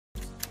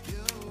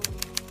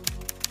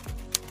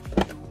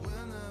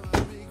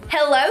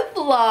Hello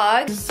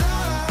vlog.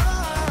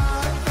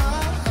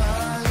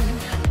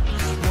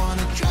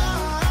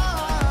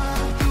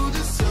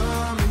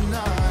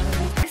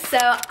 So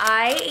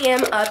I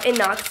am up in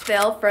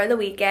Knoxville for the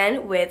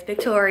weekend with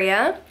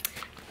Victoria.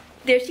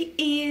 There she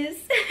is.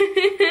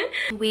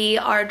 We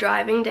are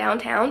driving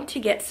downtown to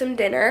get some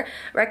dinner.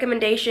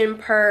 Recommendation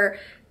per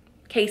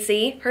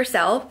Kasey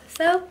herself,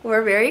 so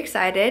we're very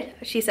excited.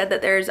 She said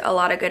that there's a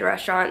lot of good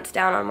restaurants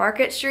down on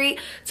Market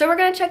Street, so we're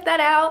gonna check that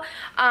out.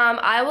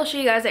 I will show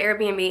you guys the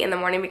Airbnb in the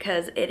morning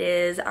because it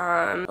is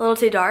a little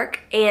too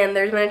dark and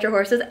there's miniature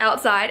horses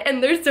outside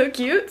and they're so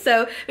cute.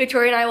 So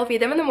Victoria and I will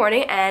feed them in the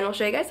morning and we'll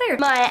show you guys there.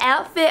 My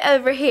outfit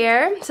over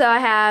here, so I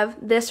have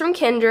this from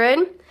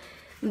Kindred,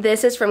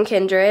 this is from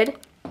Kindred,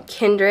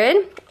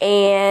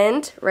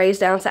 and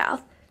Raised Down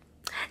South.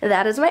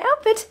 That is my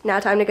outfit. Now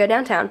time to go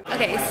downtown.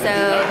 Okay,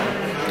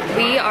 so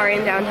we are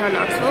in downtown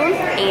Knoxville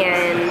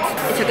and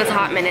it took us a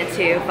hot minute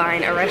to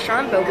find a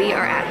restaurant, but we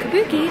are at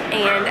Kabuki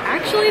and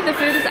actually the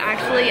food is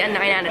actually a 9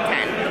 out of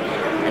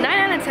 10. A 9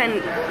 out of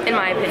 10 in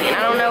my opinion.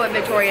 I don't know what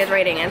Victoria's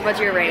rating is. What's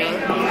your rating?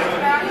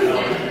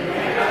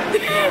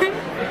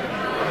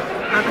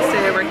 I'm gonna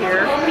stay over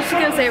here. She's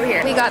gonna stay over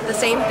here. We got the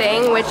same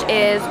thing, which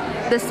is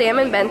the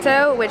salmon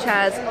bento, which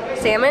has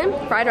salmon,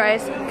 fried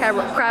rice,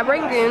 crab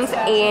rangoons,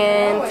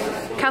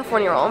 and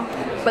California roll.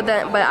 But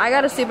I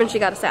got a soup and she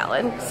got a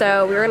salad.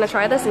 So we're gonna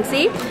try this and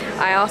see.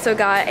 I also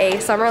got a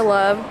Summer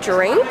Love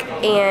drink,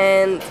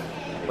 and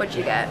what'd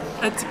you get?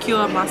 A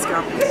tequila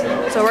Moscow.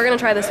 So we're gonna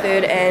try this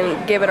food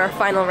and give it our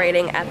final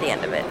rating at the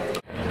end of it.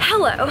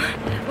 Hello,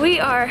 we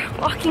are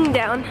walking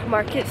down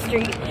Market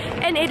Street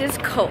and it is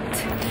cold.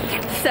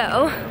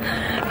 So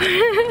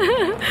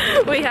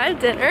we had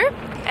dinner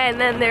and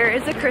then there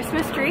is a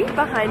Christmas tree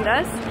behind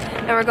us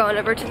and we're going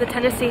over to the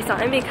Tennessee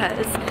sign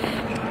because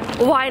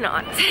why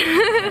not?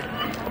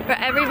 Where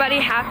everybody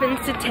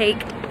happens to take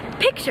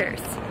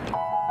pictures.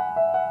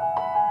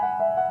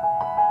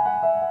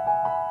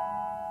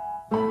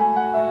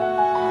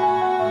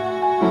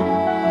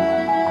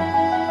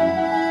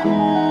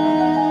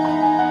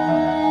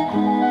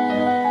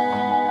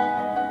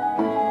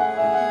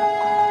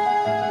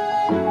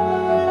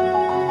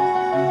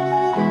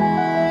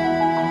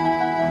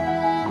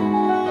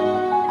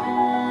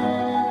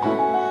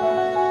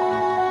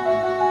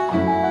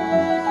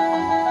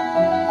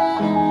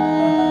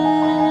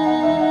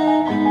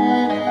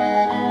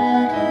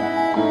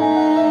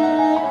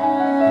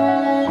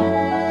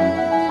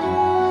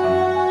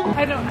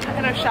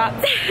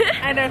 Shots.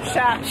 I know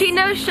shots. She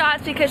knows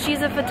shots because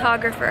she's a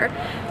photographer.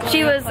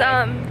 She was,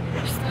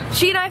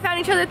 she and I found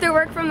each other through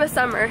work from the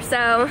summer,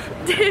 so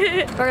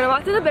we're gonna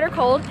walk through the bitter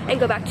cold and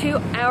go back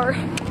to our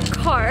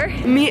car.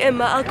 Me and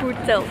my awkward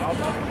self.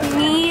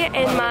 Me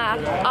and my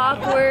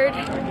awkward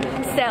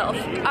self.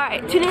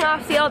 Alright, tuning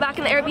off, see y'all back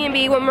in the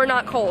Airbnb when we're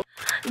not cold.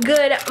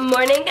 Good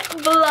morning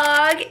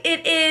vlog.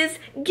 It is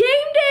game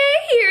day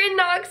here in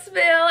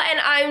Knoxville and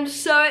I'm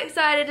so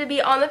excited to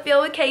be on the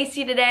field with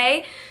Kasey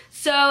today.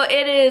 So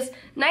it is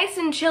nice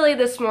and chilly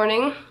this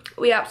morning.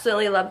 We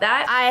absolutely love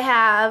that. I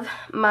have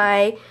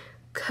my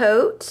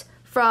coat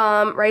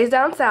from Raised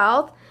Down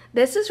South.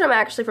 This is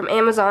actually from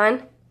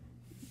Amazon,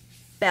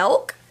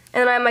 Belk.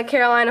 And then I have my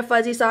Carolina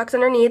fuzzy socks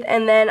underneath.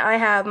 And then I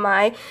have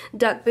my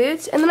duck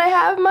boots. And then I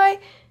have my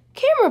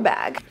camera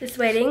bag. Just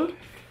waiting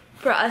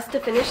for us to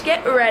finish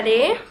getting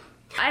ready.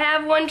 I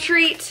have one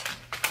treat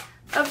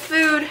of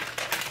food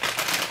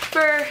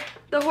for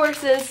the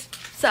horses.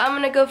 So I'm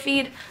gonna go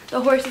feed the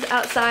horses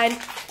outside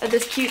of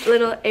this cute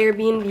little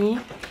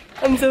Airbnb.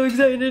 I'm so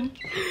excited.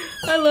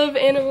 I love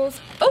animals.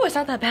 Oh, it's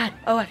not that bad.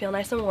 Oh, I feel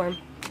nice and warm.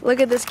 Look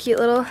at this cute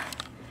little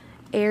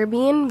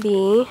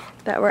Airbnb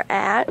that we're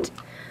at.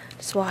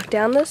 Just walk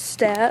down the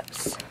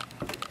steps.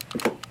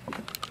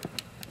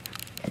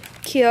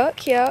 Cute,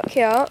 cute,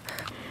 cute.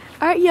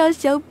 Aren't y'all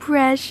so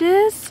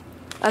precious?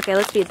 Okay,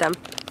 let's feed them.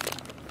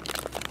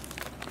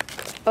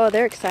 Oh,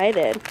 they're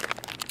excited.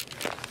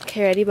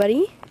 Okay, ready,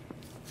 buddy?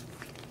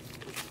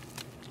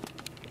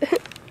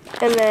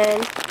 And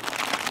then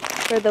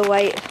for the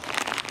white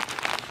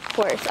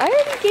horse, I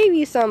already gave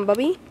you some,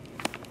 Bubby.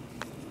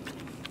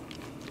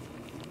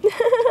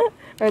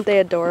 Aren't they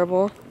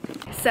adorable?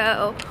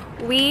 So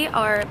we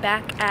are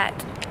back at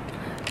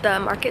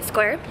the Market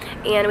Square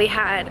and we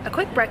had a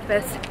quick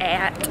breakfast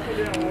at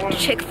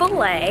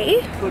Chick-fil-A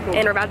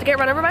and we're about to get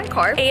run over by a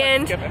car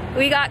and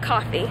we got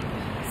coffee.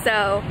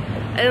 So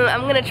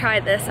I'm gonna try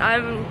this.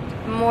 I'm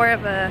more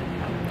of a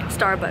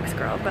Starbucks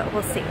girl, but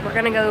we'll see. We're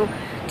gonna go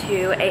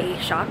to a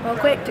shop real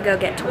quick to go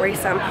get Tori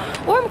some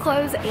warm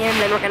clothes and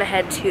then we're gonna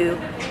head to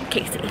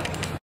Kasey.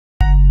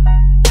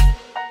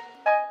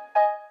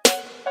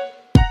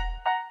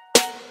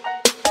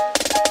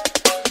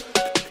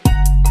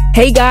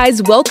 Hey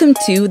guys, welcome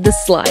to The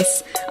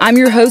Slice. I'm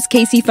your host,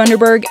 Kasey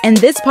Funderburg, and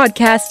this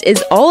podcast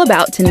is all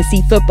about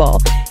Tennessee football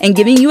and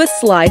giving you a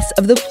slice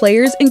of the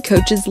players and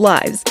coaches'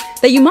 lives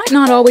that you might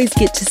not always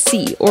get to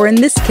see, or in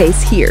this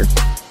case, hear.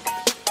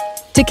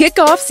 To kick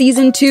off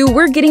Season 2,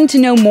 we're getting to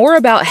know more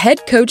about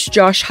head coach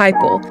Josh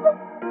Heupel.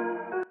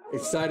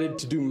 Excited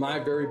to do my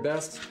very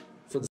best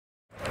for the...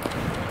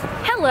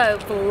 Hello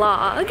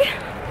vlog.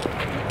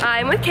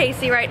 I'm with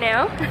Kasey right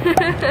now.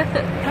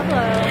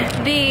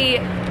 Hello. The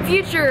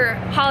future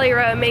Holly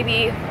Rowe,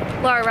 maybe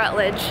Laura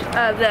Rutledge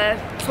of the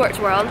sports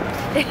world.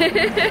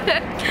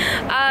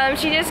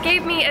 She just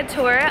gave me a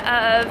tour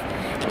of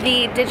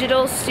the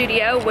digital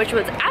studio, which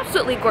was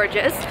absolutely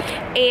gorgeous,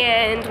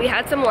 and we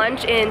had some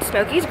lunch in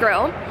Smokey's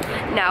Grill.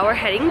 Now we're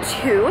heading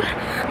to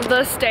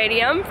the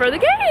stadium for the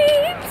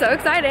game. So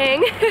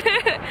exciting.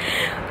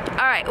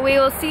 All right, we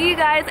will see you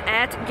guys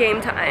at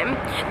game time.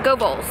 Go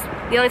Bulls.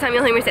 The only time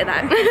you'll hear me say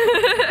that.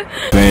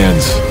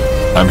 Fans,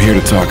 I'm here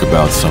to talk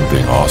about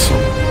something awesome.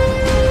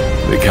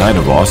 The kind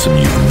of awesome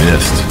you've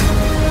missed.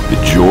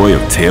 The joy of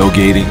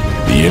tailgating,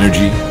 the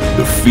energy,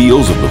 the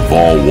feels of the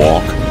Vol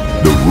Walk,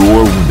 the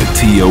roar when the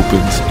tee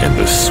opens, and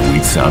the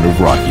sweet sound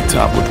of Rocky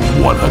Top with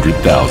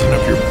 100,000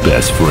 of your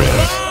best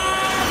friends.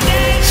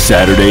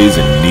 Saturdays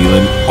in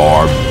Neyland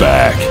are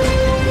back.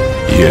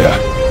 Yeah,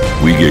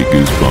 we get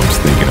goosebumps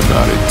thinking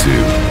about it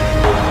too.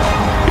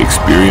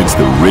 Experience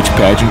the rich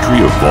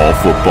pageantry of Vol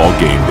football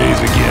game days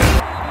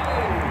again.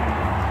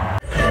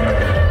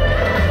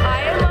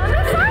 I am on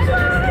the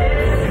sidelines.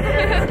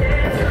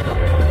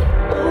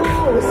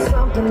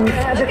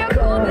 Look how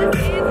cool this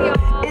is, y'all.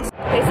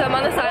 Okay, so I'm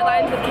on the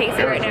sidelines with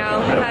Kasey right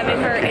now,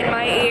 having her in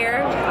my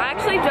ear. I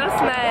actually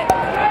just met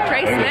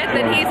Trey Smith,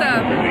 and he's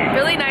a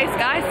really nice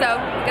guy, so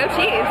go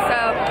Chiefs. So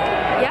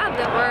yeah,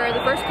 we're in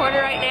the first quarter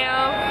right now.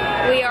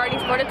 We already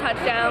scored a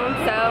touchdown,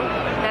 so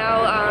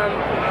now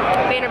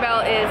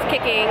Vanderbilt is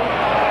kicking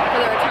for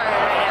the return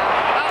right now.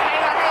 Oh,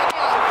 hang on.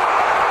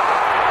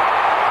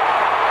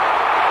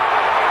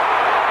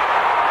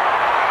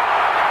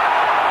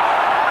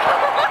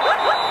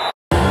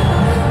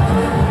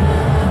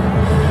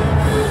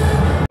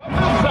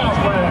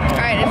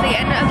 Alright, it's the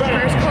end of the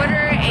first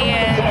quarter,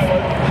 and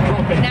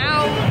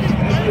now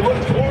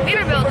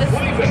Vanderbilt just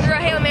threw a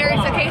Hail Mary,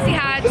 so Kasey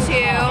had to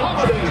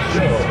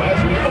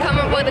come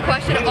up with a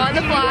question on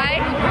the fly.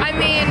 I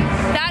mean,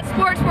 that's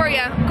sports for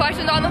you.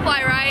 Questions on the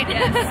fly, right?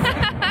 Yes.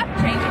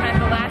 Changing at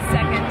the last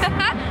second.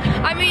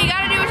 I mean, you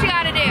gotta do what you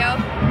gotta do.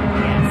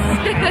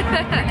 Yes.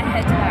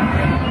 Head to that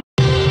room.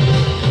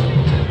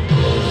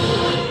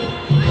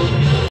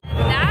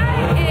 That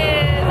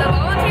is a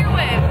volunteer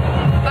win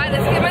by the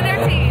skin of their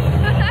teeth.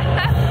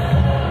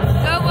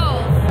 Go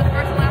Bulls, the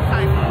first and last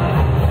time.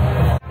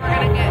 We're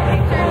gonna get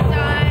pictures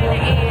done, and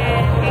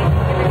Kasey's gonna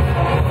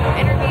go do some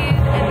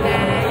interviews, and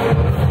then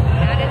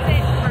that is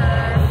it for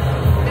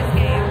this game. So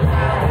see you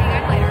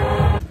guys later.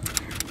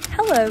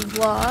 Hello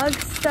vlog.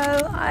 So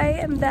I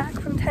am back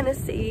from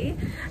Tennessee,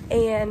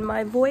 and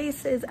my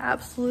voice is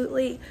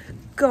absolutely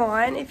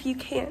gone, if you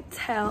can't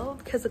tell,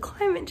 because the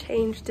climate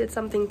change did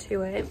something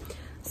to it.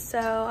 So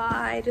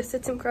I just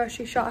did some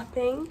grocery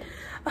shopping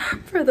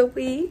for the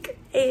week,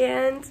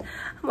 and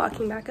I'm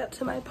walking back up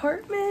to my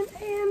apartment,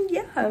 and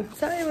yeah,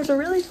 so it was a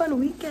really fun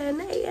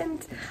weekend,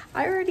 and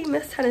I already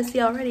missed Tennessee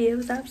already. It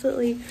was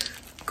absolutely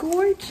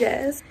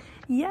gorgeous.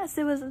 Yes,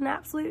 it was an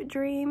absolute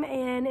dream,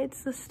 and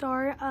it's the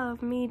start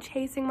of me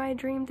chasing my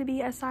dream to be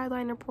a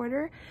sideline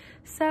reporter.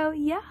 So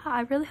yeah,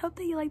 I really hope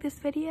that you like this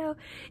video.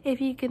 If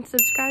you can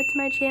subscribe to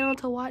my channel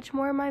to watch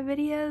more of my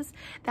videos,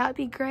 that would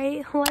be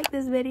great. Like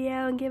this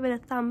video and give it a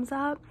thumbs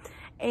up,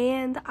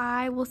 and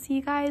I will see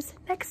you guys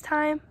next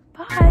time.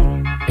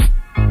 Bye.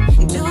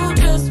 Do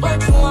just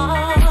what you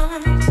want.